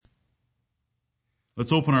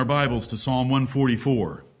Let's open our Bibles to Psalm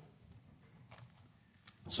 144.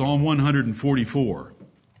 Psalm 144.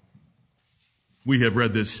 We have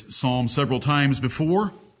read this psalm several times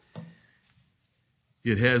before.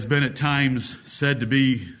 It has been at times said to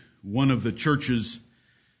be one of the church's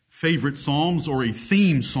favorite psalms, or a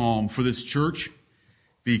theme psalm for this church,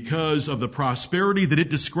 because of the prosperity that it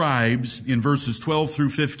describes in verses 12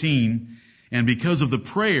 through 15, and because of the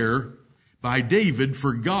prayer by David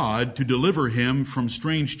for God to deliver him from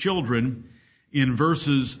strange children in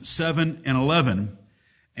verses 7 and 11,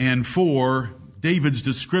 and for David's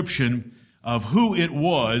description of who it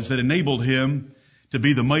was that enabled him to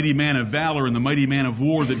be the mighty man of valor and the mighty man of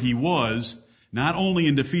war that he was, not only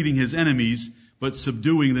in defeating his enemies, but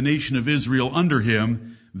subduing the nation of Israel under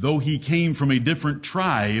him, though he came from a different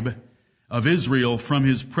tribe of Israel from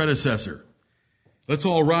his predecessor. Let's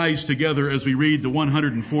all rise together as we read the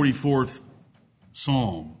 144th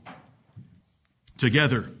Psalm.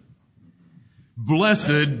 Together.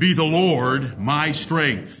 Blessed be the Lord, my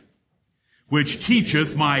strength, which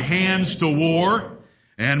teacheth my hands to war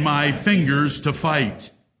and my fingers to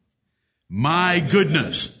fight. My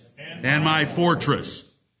goodness and my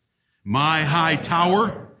fortress, my high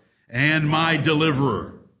tower and my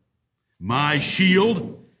deliverer, my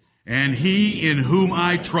shield and he in whom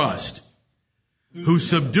I trust, who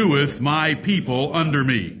subdueth my people under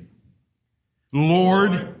me.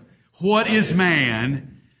 Lord, what is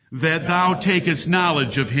man that thou takest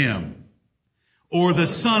knowledge of him, or the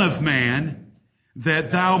son of man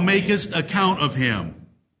that thou makest account of him?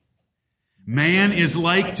 Man is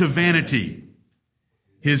like to vanity.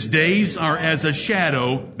 His days are as a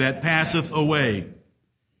shadow that passeth away.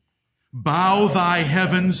 Bow thy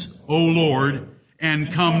heavens, O Lord,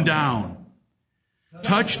 and come down.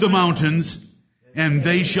 Touch the mountains, and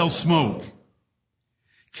they shall smoke.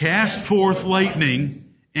 Cast forth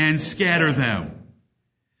lightning, and scatter them.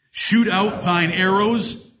 Shoot out thine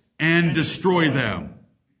arrows, and destroy them.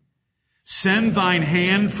 Send thine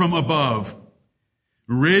hand from above.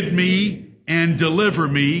 Rid me and deliver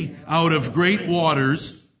me out of great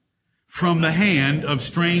waters, from the hand of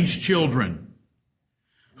strange children,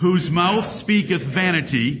 whose mouth speaketh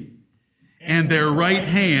vanity, and their right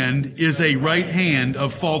hand is a right hand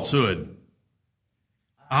of falsehood.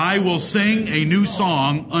 I will sing a new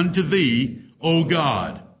song unto thee, O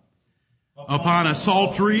God. Upon a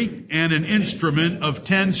psaltery and an instrument of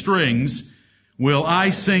 10 strings will I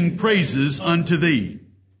sing praises unto thee.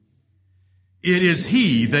 It is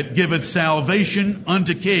he that giveth salvation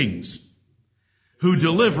unto kings, who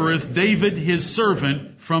delivereth David his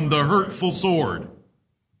servant from the hurtful sword.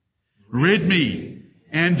 Rid me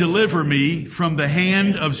and deliver me from the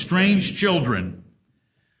hand of strange children,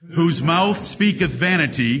 whose mouth speaketh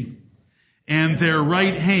vanity, and their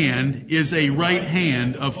right hand is a right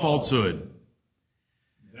hand of falsehood.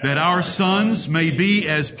 That our sons may be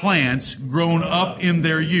as plants grown up in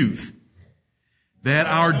their youth, that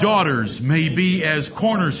our daughters may be as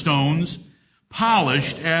cornerstones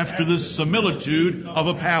polished after the similitude of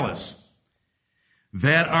a palace,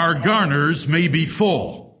 that our garners may be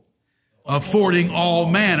full, affording all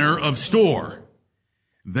manner of store,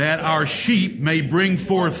 that our sheep may bring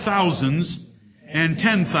forth thousands and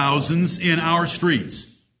 10,000s in our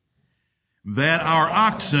streets, that our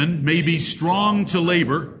oxen may be strong to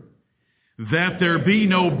labor, that there be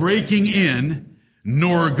no breaking in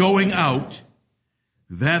nor going out,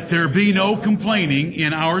 that there be no complaining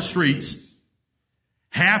in our streets.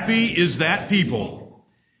 Happy is that people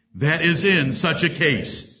that is in such a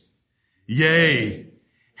case. Yea,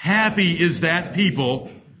 happy is that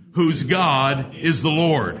people whose God is the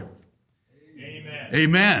Lord. Amen.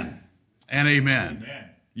 Amen and amen. Amen.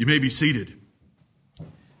 You may be seated.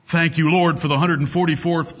 Thank you, Lord, for the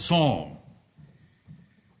 144th Psalm.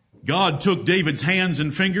 God took David's hands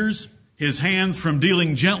and fingers, his hands from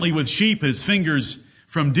dealing gently with sheep, his fingers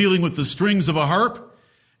from dealing with the strings of a harp,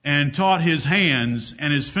 and taught his hands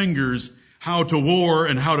and his fingers how to war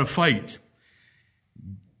and how to fight.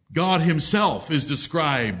 God himself is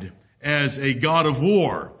described as a God of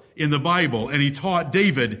war in the Bible, and he taught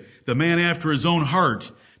David, the man after his own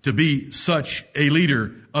heart, to be such a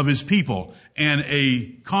leader of his people and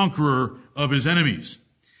a conqueror of his enemies.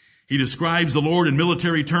 He describes the Lord in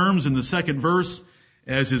military terms in the second verse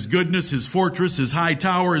as his goodness, his fortress, his high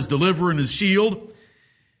tower, his deliverer, and his shield,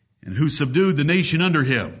 and who subdued the nation under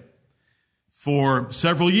him. For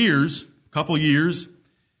several years, couple years,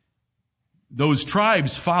 those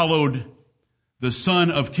tribes followed the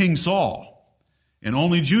son of King Saul, and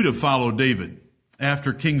only Judah followed David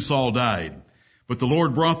after King Saul died. But the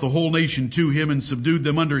Lord brought the whole nation to him and subdued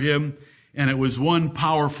them under him, and it was one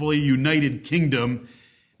powerfully united kingdom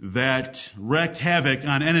that wreaked havoc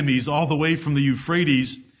on enemies all the way from the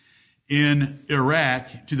Euphrates in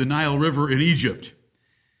Iraq to the Nile River in Egypt.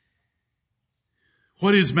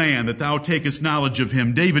 What is man that thou takest knowledge of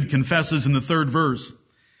him? David confesses in the 3rd verse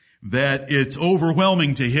that it's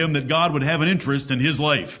overwhelming to him that God would have an interest in his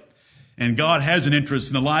life. And God has an interest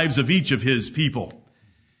in the lives of each of his people.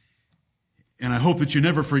 And I hope that you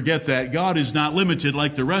never forget that. God is not limited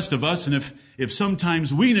like the rest of us. And if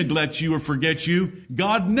sometimes we neglect you or forget you,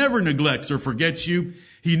 God never neglects or forgets you.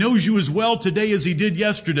 He knows you as well today as he did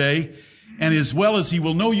yesterday, and as well as he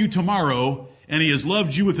will know you tomorrow. And he has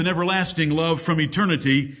loved you with an everlasting love from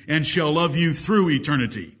eternity and shall love you through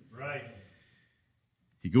eternity. Right.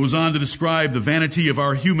 He goes on to describe the vanity of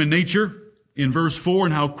our human nature in verse 4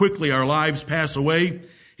 and how quickly our lives pass away.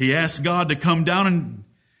 He asks God to come down and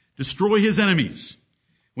destroy his enemies.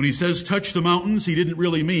 When he says touch the mountains, he didn't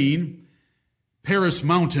really mean Paris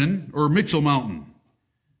Mountain or Mitchell Mountain,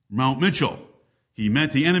 Mount Mitchell. He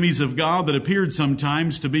meant the enemies of God that appeared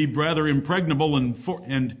sometimes to be rather impregnable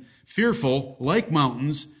and fearful like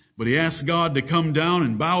mountains, but he asked God to come down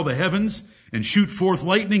and bow the heavens and shoot forth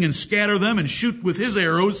lightning and scatter them and shoot with his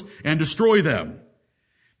arrows and destroy them.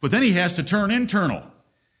 But then he has to turn internal.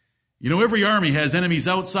 You know, every army has enemies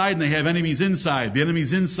outside and they have enemies inside. The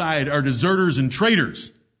enemies inside are deserters and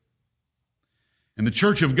traitors. And the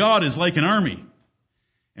church of God is like an army.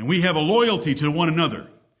 And we have a loyalty to one another.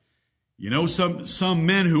 You know, some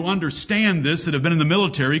men who understand this that have been in the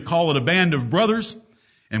military call it a band of brothers.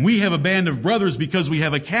 And we have a band of brothers because we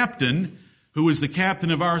have a captain who is the captain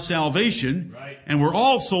of our salvation. Right. And we're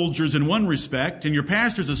all soldiers in one respect. And your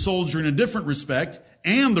pastor's a soldier in a different respect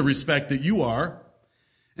and the respect that you are.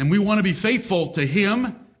 And we want to be faithful to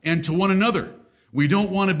him and to one another. We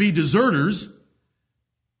don't want to be deserters,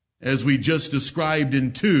 as we just described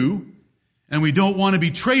in 2. And we don't want to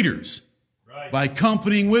be traitors by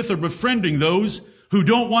accompanying with or befriending those who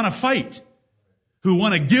don't want to fight, who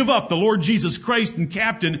want to give up the Lord Jesus Christ and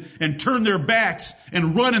captain and turn their backs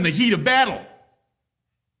and run in the heat of battle.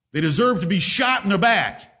 They deserve to be shot in their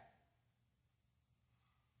back.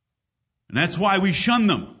 And that's why we shun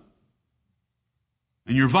them.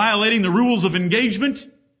 And you're violating the rules of engagement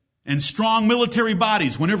and strong military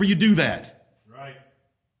bodies whenever you do that. Right.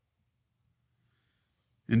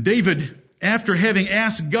 And David, after having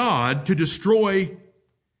asked God to destroy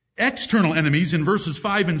external enemies in verses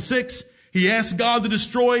 5 and 6, he asked God to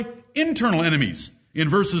destroy internal enemies in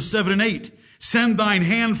verses 7 and 8. Send thine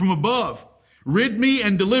hand from above. Rid me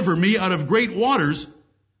and deliver me out of great waters.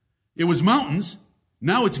 It was mountains.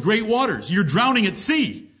 Now it's great waters. You're drowning at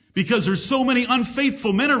sea because there's so many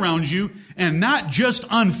unfaithful men around you, and not just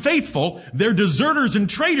unfaithful, they're deserters and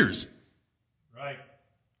traitors. Right.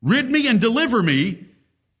 Rid me and deliver me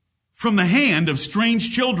from the hand of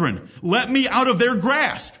strange children. Let me out of their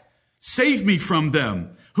grasp. Save me from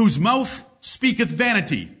them, whose mouth speaketh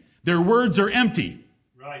vanity. Their words are empty.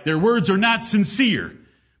 Right. Their words are not sincere.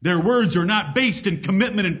 Their words are not based in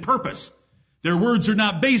commitment and purpose. Their words are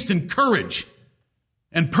not based in courage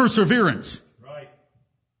and perseverance. Right.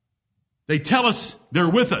 They tell us they're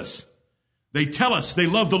with us. They tell us they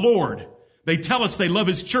love the Lord. They tell us they love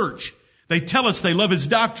his church. They tell us they love his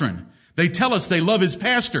doctrine. They tell us they love his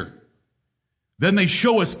pastor. Then they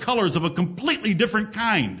show us colors of a completely different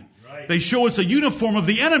kind. Right. They show us a uniform of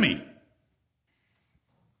the enemy.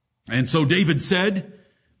 And so David said,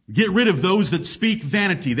 get rid of those that speak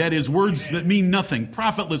vanity. That is, words that mean nothing,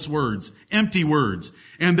 profitless words, empty words.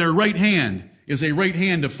 And their right hand is a right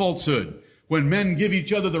hand of falsehood. When men give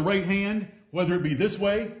each other the right hand, whether it be this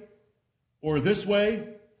way, or this way,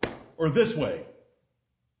 or this way,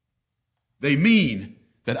 they mean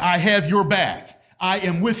that I have your back. I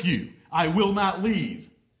am with you. I will not leave.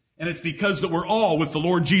 And it's because that we're all with the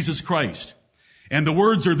Lord Jesus Christ. And the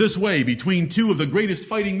words are this way between two of the greatest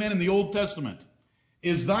fighting men in the Old Testament.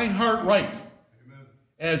 Is thine heart right? Amen.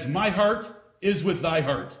 As my heart is with thy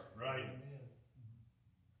heart. Right.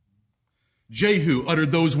 Jehu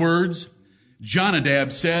uttered those words.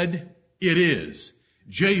 Jonadab said, it is.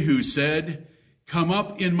 Jehu said, come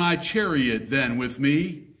up in my chariot then with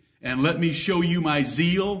me, and let me show you my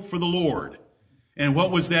zeal for the Lord. And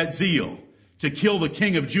what was that zeal? To kill the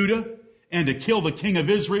king of Judah, and to kill the king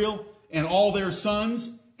of Israel, and all their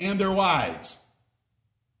sons and their wives,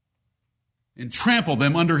 and trample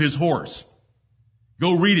them under his horse.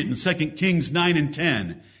 Go read it in 2 Kings 9 and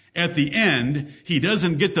 10. At the end, he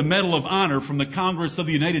doesn't get the Medal of Honor from the Congress of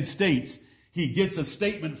the United States. He gets a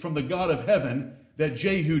statement from the God of heaven that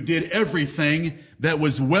Jehu did everything that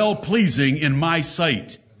was well-pleasing in my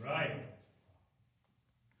sight. Right.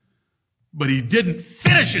 But he didn't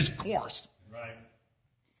finish his course. Right.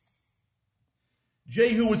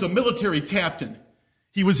 Jehu was a military captain.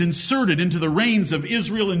 He was inserted into the reigns of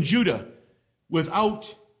Israel and Judah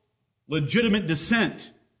without legitimate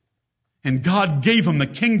descent. And God gave him the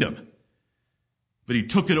kingdom. But he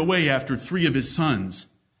took it away after 3 of his sons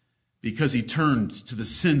because he turned to the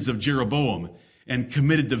sins of Jeroboam and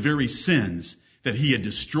committed the very sins that he had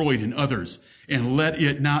destroyed in others. And let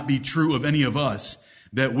it not be true of any of us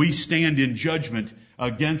that we stand in judgment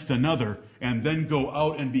against another and then go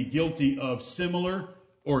out and be guilty of similar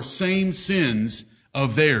or same sins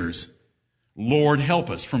of theirs. Lord, help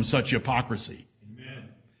us from such hypocrisy. Amen.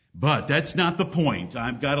 But that's not the point.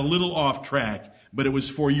 I've got a little off track, but it was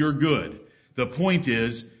for your good. The point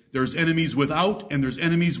is, there's enemies without and there's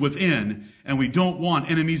enemies within, and we don't want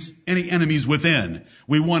any enemies within.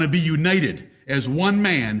 We want to be united as one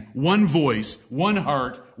man, one voice, one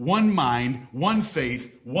heart, one mind, one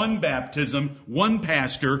faith, one baptism, one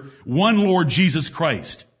pastor, one Lord Jesus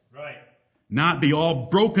Christ. Right. Not be all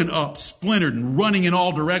broken up, splintered, and running in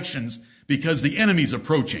all directions because the enemy's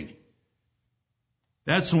approaching.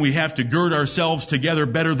 That's when we have to gird ourselves together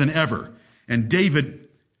better than ever. And David,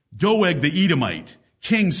 Doeg the Edomite,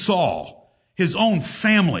 King Saul, his own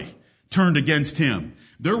family turned against him.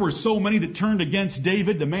 There were so many that turned against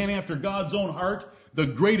David, the man after God's own heart, the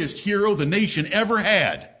greatest hero the nation ever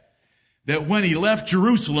had, that when he left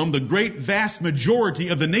Jerusalem, the great vast majority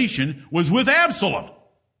of the nation was with Absalom.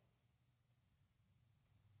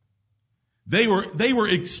 They were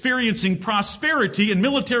experiencing prosperity and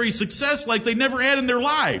military success like they never had in their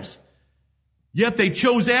lives. Yet they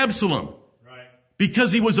chose Absalom. Right.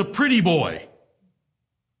 Because he was a pretty boy.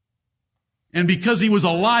 And because he was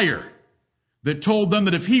a liar that told them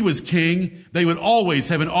that if he was king, they would always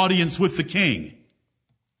have an audience with the king.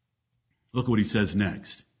 Look what he says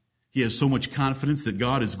next. He has so much confidence that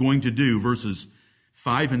God is going to do verses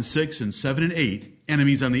 5 and 6 and 7 and 8,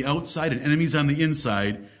 enemies on the outside and enemies on the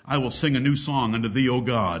inside. I will sing a new song unto thee, O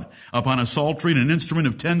God. Upon a psaltery and an instrument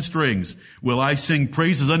of 10 strings will I sing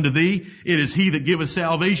praises unto thee. It is he that giveth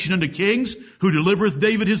salvation unto kings, who delivereth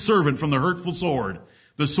David his servant from the hurtful sword.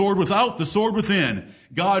 The sword without, the sword within.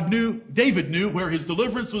 David knew where his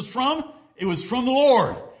deliverance was from. It was from the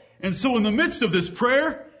Lord. And so in the midst of this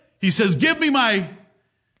prayer, he says, give me my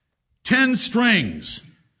 10 strings,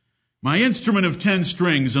 my instrument of 10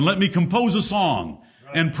 strings, and let me compose a song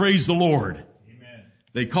and praise the Lord. Amen.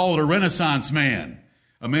 They call it a Renaissance man,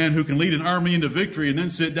 a man who can lead an army into victory and then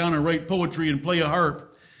sit down and write poetry and play a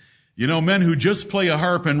harp. You know, men who just play a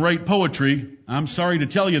harp and write poetry, I'm sorry to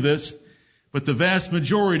tell you this, but the vast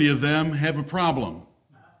majority of them have a problem.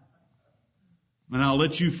 And I'll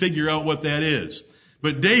let you figure out what that is.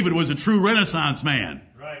 But David was a true Renaissance man.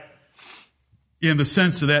 Right. In the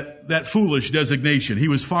sense of that foolish designation. He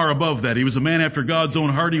was far above that. He was a man after God's own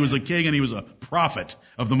heart. He was a king and he was a prophet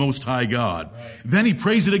of the Most High God. Right. Then he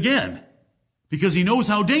prays it again because he knows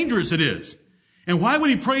how dangerous it is. And why would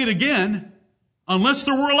he pray it again unless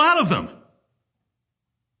there were a lot of them?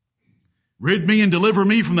 Rid me and deliver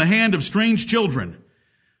me from the hand of strange children,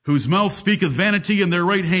 whose mouth speaketh vanity, and their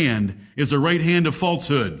right hand is a right hand of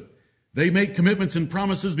falsehood. They make commitments and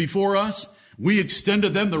promises before us. We extend to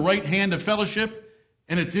them the right hand of fellowship,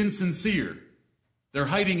 and it's insincere. They're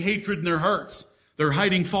hiding hatred in their hearts. They're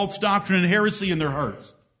hiding false doctrine and heresy in their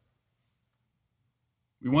hearts.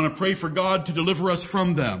 We want to pray for God to deliver us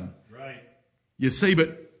from them. Right. You say,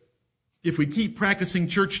 but if we keep practicing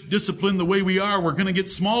church discipline the way we are, we're going to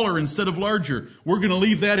get smaller instead of larger. We're going to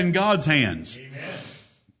leave that in God's hands. Amen.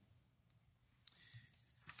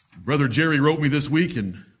 Brother Jerry wrote me this week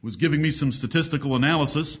and was giving me some statistical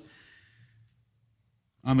analysis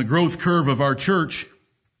on the growth curve of our church.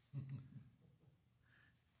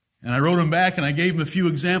 And I wrote him back and I gave him a few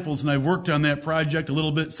examples, and I've worked on that project a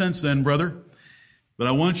little bit since then, brother. But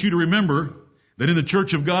I want you to remember that in the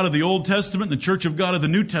Church of God of the Old Testament and the Church of God of the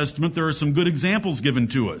New Testament, there are some good examples given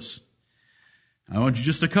to us. I want you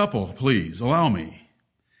just a couple, please. Allow me.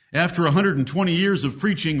 After 120 years of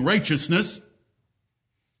preaching righteousness,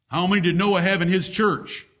 how many did Noah have in his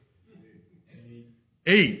church?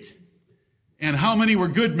 8. And how many were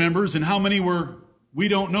good members and how many were we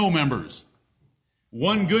don't know members?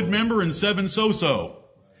 1 good member and 7 so-so.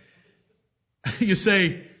 You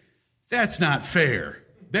say, that's not fair.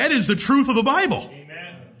 That is the truth of the Bible.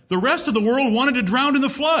 Amen. The rest of the world wanted to drown in the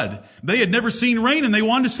flood. They had never seen rain and they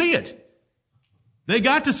wanted to see it. They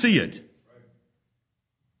got to see it.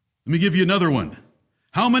 Let me give you another one.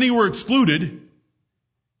 How many were excluded?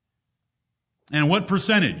 And what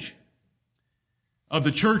percentage of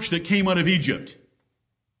the church that came out of Egypt?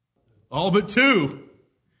 All but 2.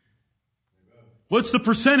 What's the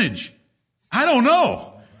percentage? I don't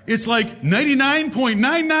know. It's like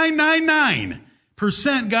 99.9999%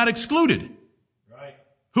 got excluded. Right.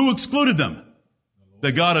 Who excluded them?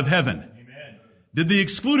 The God of heaven. Amen. Did the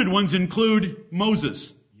excluded ones include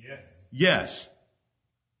Moses? Yes. Yes.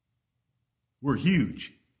 We're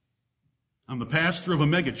huge. I'm the pastor of a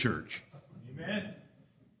megachurch. Amen.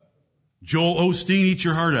 Joel Osteen, eat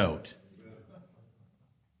your heart out.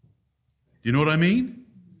 Do you know what I mean?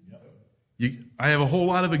 I have a whole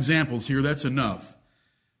lot of examples here. That's enough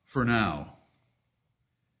for now.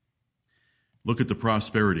 Look at the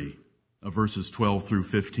prosperity of verses 12 through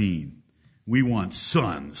 15. We want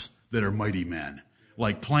sons that are mighty men,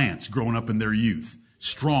 like plants growing up in their youth,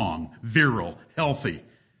 strong, virile, healthy,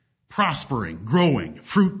 prospering, growing,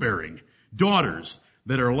 fruit-bearing, daughters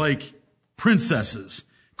that are like princesses,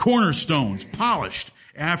 cornerstones, polished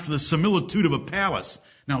after the similitude of a palace.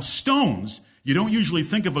 Now, stones, you don't usually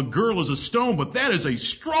think of a girl as a stone, but that is a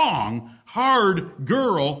strong, hard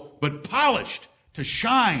girl, but polished to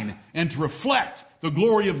shine and to reflect the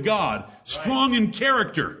glory of God. Strong in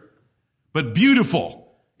character, but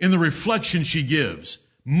beautiful in the reflection she gives.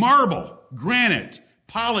 Marble, granite,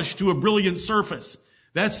 polished to a brilliant surface.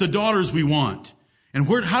 That's the daughters we want. And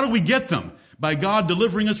how do we get them? By God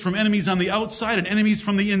delivering us from enemies on the outside and enemies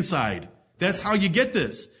from the inside. That's how you get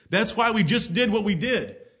this. That's why we just did what we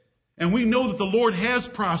did. And we know that the Lord has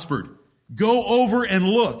prospered. Go over and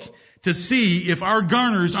look to see if our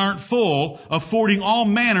garners aren't full, affording all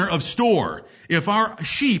manner of store. If our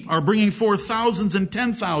sheep are bringing forth thousands and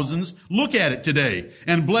 10,000s, look at it today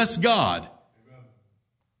and bless God. Amen.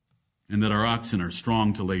 And that our oxen are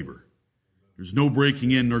strong to labor. There's no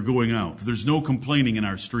breaking in nor going out. There's no complaining in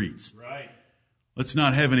our streets. Right. Let's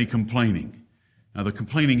not have any complaining. Now, the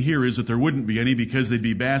complaining here is that there wouldn't be any because they'd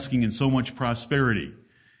be basking in so much prosperity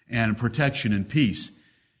and protection and peace.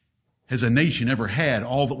 Has a nation ever had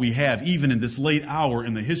all that we have? Even in this late hour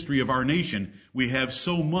in the history of our nation, we have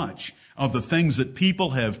so much of the things that people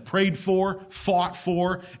have prayed for, fought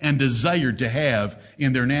for, and desired to have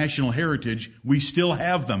in their national heritage. We still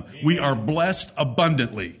have them. Amen. We are blessed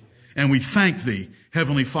abundantly. And we thank Thee,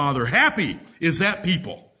 Heavenly Father. Happy is that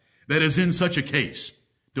people that is in such a case.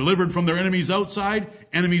 Delivered from their enemies outside,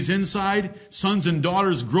 enemies inside, sons and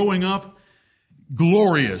daughters growing up,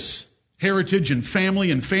 glorious heritage and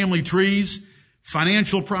family trees,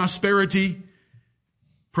 financial prosperity,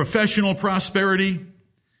 professional prosperity,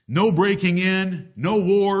 no breaking in, no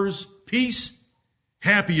wars, peace.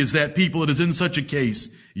 Happy is that people that is in such a case.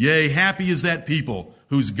 Yea, happy is that people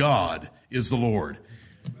whose God is the Lord.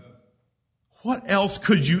 What else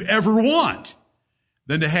could you ever want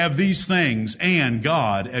than to have these things and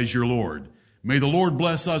God as your Lord? May the Lord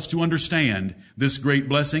bless us to understand this great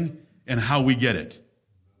blessing and how we get it.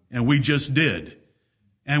 And we just did.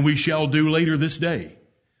 And we shall do later this day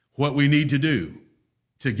what we need to do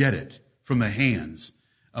to get it from the hands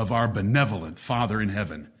of our benevolent Father in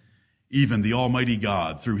heaven, even the Almighty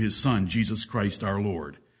God through His Son, Jesus Christ our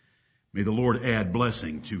Lord. May the Lord add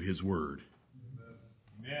blessing to His word.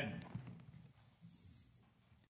 Amen.